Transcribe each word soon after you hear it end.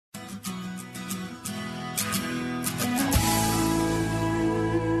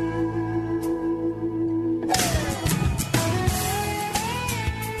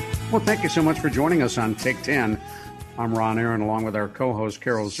Well, thank you so much for joining us on Take 10. I'm Ron Aaron, along with our co-host,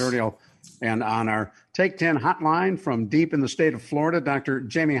 Carol Zernial. And on our Take 10 hotline from deep in the state of Florida, Dr.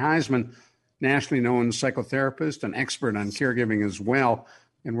 Jamie Heisman, nationally known psychotherapist and expert on caregiving as well.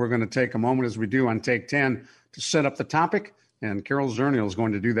 And we're going to take a moment, as we do on Take 10, to set up the topic. And Carol Zernial is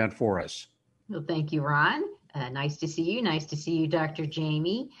going to do that for us. Well, thank you, Ron. Nice to see you. Nice to see you, Dr.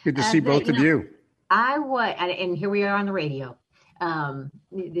 Jamie. Good to see both of you. And here we are on the radio.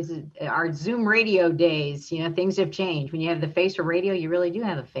 This is our Zoom radio days. Things have changed. When you have the face for radio, you really do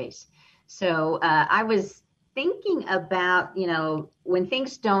have a face. So I was thinking about, when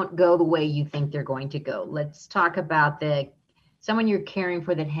things don't go the way you think they're going to go. Let's talk about someone you're caring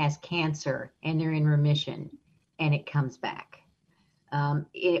for that has cancer and they're in remission and it comes back.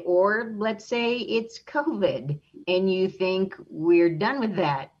 Or let's say it's COVID and you think we're done with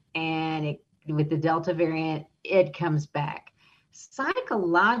that. And with the Delta variant, it comes back.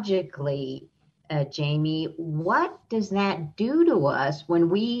 Psychologically, Jamie, what does that do to us when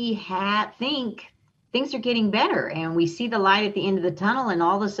we think things are getting better and we see the light at the end of the tunnel and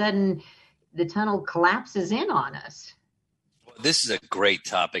all of a sudden the tunnel collapses in on us? Well, this is a great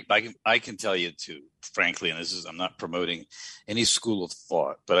topic. I can tell you too, frankly, and I'm not promoting any school of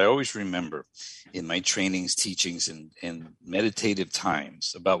thought, but I always remember in my trainings, teachings, and meditative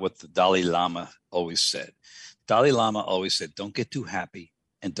times about what the Dalai Lama always said. Dalai Lama always said, don't get too happy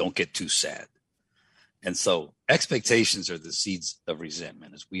and don't get too sad. And so expectations are the seeds of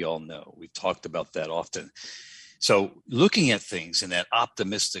resentment, as we all know. We've talked about that often. So looking at things in that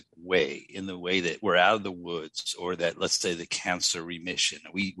optimistic way, in the way that we're out of the woods, or that, let's say, the cancer remission,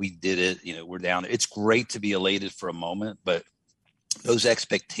 we did it, we're down there. It's great to be elated for a moment, but those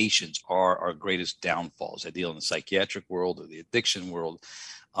expectations are our greatest downfalls. I deal in the psychiatric world or the addiction world.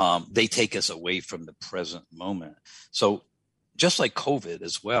 They take us away from the present moment. So just like COVID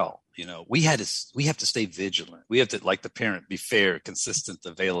as well, we have to stay vigilant. We have to, like the parent, be fair, consistent,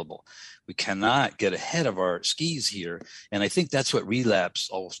 available. We cannot get ahead of our skis here. And I think that's what relapse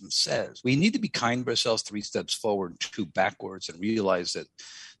often says. We need to be kind to ourselves, 3 steps forward, 2 backwards, and realize that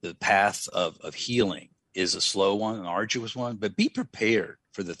the path of healing is a slow one, an arduous one, but be prepared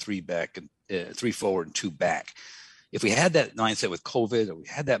for the 3 back and 3 forward and 2 back. If we had that mindset with COVID, or we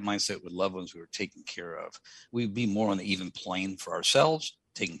had that mindset with loved ones we were taking care of, we'd be more on the even plane for ourselves,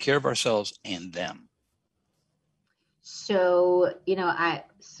 taking care of ourselves and them. So,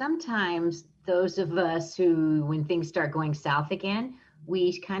 sometimes those of us who, when things start going south again,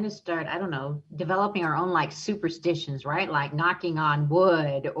 we kind of start, developing our own superstitions, right? Like knocking on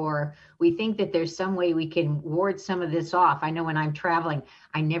wood, or we think that there's some way we can ward some of this off. I know when I'm traveling,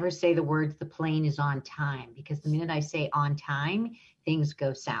 I never say the words, the plane is on time, because the minute I say on time, things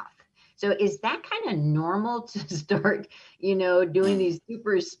go south. So is that kind of normal to start, doing these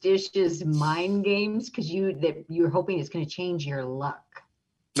superstitious mind games because you're hoping it's going to change your luck?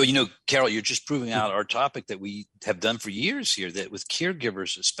 Well, Carol, you're just proving out our topic that we have done for years here, that with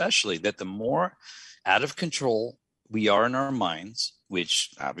caregivers especially, that the more out of control we are in our minds,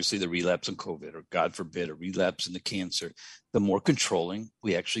 which obviously the relapse in COVID, or God forbid, a relapse in the cancer, the more controlling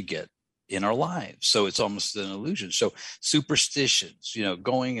we actually get in our lives. So it's almost an illusion. So superstitions,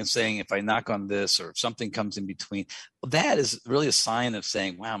 going and saying, if I knock on this, or if something comes in between, that is really a sign of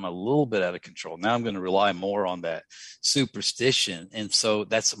saying, wow, I'm a little bit out of control. Now I'm going to rely more on that superstition. And so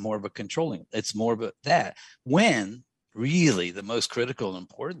that's more of a controlling. It's more of that, when really the most critical and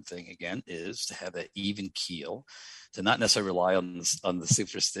important thing, again, is to have that even keel, to not necessarily rely on the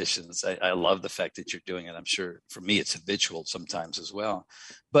superstitions. I love the fact that you're doing it. I'm sure for me, it's habitual sometimes as well.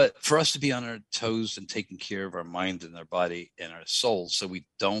 But for us to be on our toes and taking care of our mind and our body and our soul, so we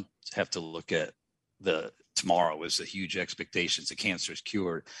don't have to look at the tomorrow as the huge expectations. The cancer is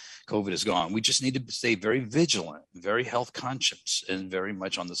cured, COVID is gone. We just need to stay very vigilant, very health conscious, and very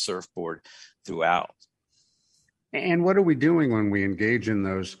much on the surfboard throughout. And what are we doing when we engage in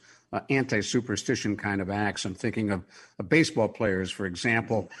those anti-superstition kind of acts? I'm thinking of baseball players, for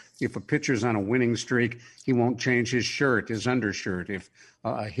example. If a pitcher's on a winning streak, he won't change his shirt, his undershirt. If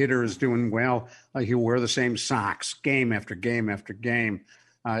a hitter is doing well, he'll wear the same socks game after game after game.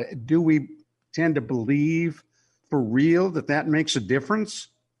 Do we tend to believe for real that makes a difference?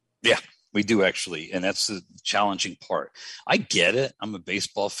 Yeah. We do, actually, and that's the challenging part. I get it. I'm a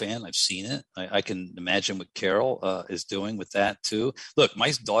baseball fan. I've seen it. I can imagine what Carol is doing with that, too. Look,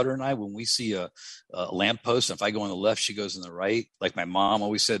 my daughter and I, when we see a lamppost, if I go on the left, she goes on the right. Like my mom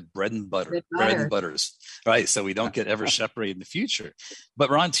always said, bread and butter. Bread and butters, right? So we don't get ever separated in the future.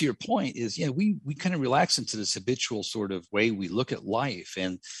 But Ron, to your point is, we kind of relax into this habitual sort of way we look at life.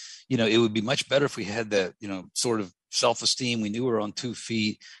 And, it would be much better if we had that, sort of self-esteem. We knew we were on 2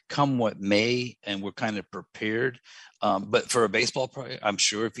 feet, come what may, and we're kind of prepared. But for a baseball player, I'm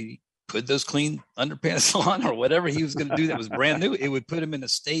sure if he put those clean underpants on or whatever he was going to do that was brand new, it would put him in a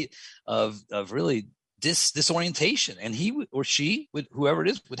state of really disorientation. And he or she, whoever it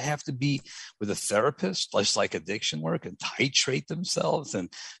is, would have to be with a therapist, just like addiction work, and titrate themselves and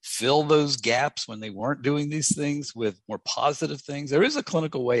fill those gaps when they weren't doing these things with more positive things. There is a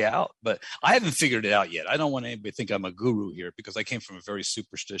clinical way out, but I haven't figured it out yet. I don't want anybody to think I'm a guru here, because I came from a very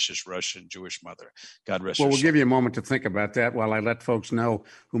superstitious Russian Jewish mother. God rest her soul. We'll give you a moment to think about that while I let folks know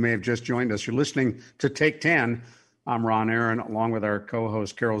who may have just joined us. You're listening to Take 10. I'm Ron Aaron, along with our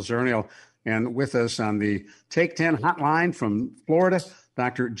co-host Carol Zernial. And with us on the Take 10 hotline from Florida,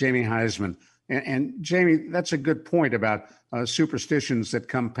 Dr. Jamie Heisman. And Jamie, that's a good point about superstitions that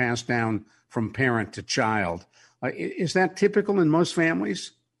come passed down from parent to child. Is that typical in most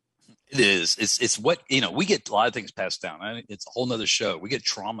families? It is. It's what, we get a lot of things passed down. It's a whole nother show. We get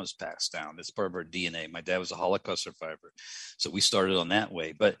traumas passed down. It's part of our DNA. My dad was a Holocaust survivor, so we started on that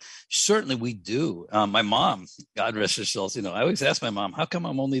way. But certainly we do. My mom, God rest her soul, I always ask my mom, how come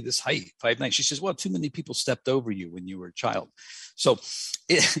I'm only this height, 5'9"? She says, well, too many people stepped over you when you were a child. So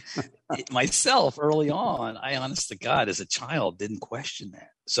myself, early on, I honest to God, as a child, didn't question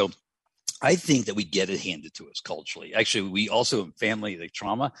that. So I think that we get it handed to us culturally. Actually, we also, in family like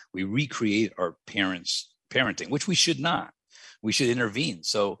trauma, we recreate our parents' parenting, which we should not. We should intervene.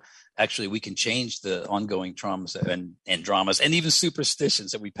 So actually, we can change the ongoing traumas and dramas and even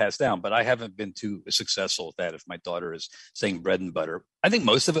superstitions that we pass down. But I haven't been too successful with that. If my daughter is saying bread and butter, I think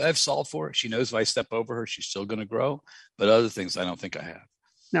most of it I've solved for her. She knows if I step over her, she's still going to grow. But other things, I don't think I have.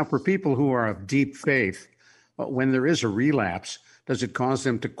 Now, for people who are of deep faith, when there is a relapse, does it cause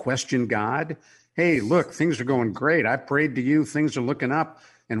them to question God? Hey, look, things are going great. I prayed to you. Things are looking up.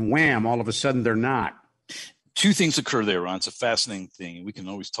 And wham, all of a sudden they're not. 2 things occur there, Ron. It's a fascinating thing. We can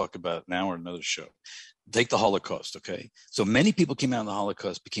always talk about it now or another show. Take the Holocaust, okay? So many people came out of the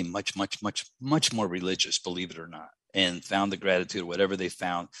Holocaust, became much, much, much, much more religious, believe it or not, and found the gratitude, whatever they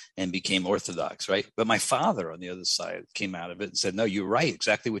found, and became Orthodox, right? But my father on the other side came out of it and said, no, you're right.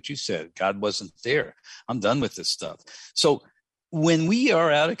 Exactly what you said. God wasn't there. I'm done with this stuff. So when we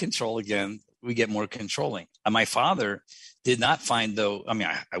are out of control again, we get more controlling. And my father did not find, though,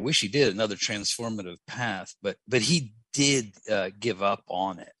 I wish he did another transformative path, but he did give up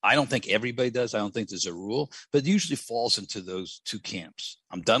on it. I don't think everybody does. I don't think there's a rule, but it usually falls into those 2 camps.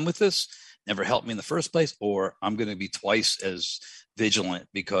 I'm done with this. Never helped me in the first place, or I'm going to be twice as vigilant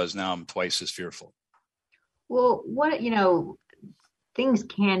because now I'm twice as fearful. Well, things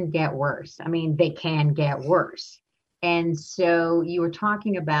can get worse. They can get worse. And so you were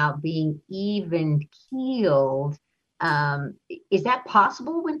talking about being even keeled. Is that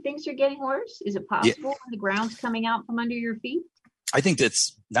possible when things are getting worse? Is it possible when the ground's coming out from under your feet? I think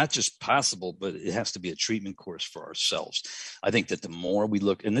that's not just possible, but it has to be a treatment course for ourselves. I think that the more we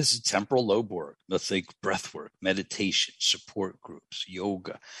look, and this is temporal lobe work, let's say breath work, meditation, support groups,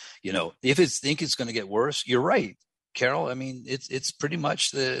 yoga, if think it's going to get worse, you're right, Carol. It's pretty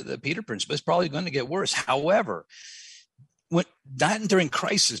much the Peter principle. It's probably going to get worse. However, not during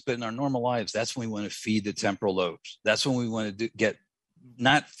crisis, but in our normal lives, that's when we want to feed the temporal lobes. That's when we want to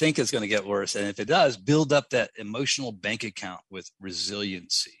not think it's going to get worse. And if it does, build up that emotional bank account with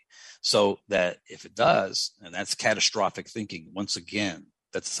resiliency so that if it does, and that's catastrophic thinking, once again,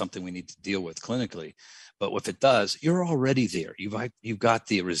 that's something we need to deal with clinically. But if it does, you're already there. You've got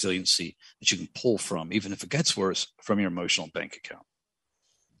the resiliency that you can pull from, even if it gets worse, from your emotional bank account.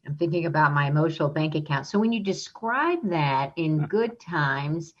 I'm thinking about my emotional bank account. So when you describe that in good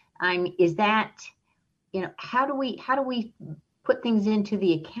times, is that, how do we put things into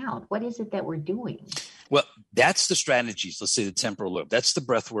the account? What is it that we're doing? Well, that's the strategies. Let's say the temporal lobe. That's the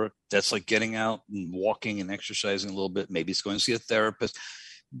breath work. That's like getting out and walking and exercising a little bit. Maybe it's going to see a therapist.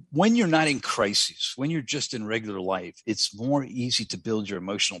 When you're not in crises, when you're just in regular life, it's more easy to build your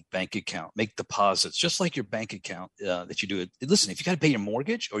emotional bank account, make deposits, just like your bank account that you do. Listen, if you got to pay your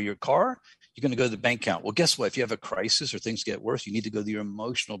mortgage or your car, you're going to go to the bank account. Well, guess what? If you have a crisis or things get worse, you need to go to your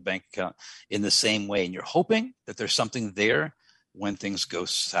emotional bank account in the same way. And you're hoping that there's something there when things go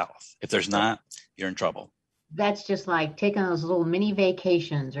south. If there's not, you're in trouble. That's just like taking those little mini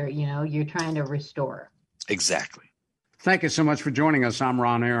vacations or, you're trying to restore. Exactly. Thank you so much for joining us. I'm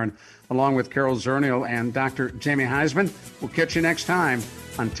Ron Aaron, along with Carol Zernial and Dr. Jamie Heisman. We'll catch you next time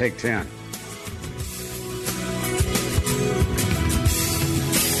on Take 10.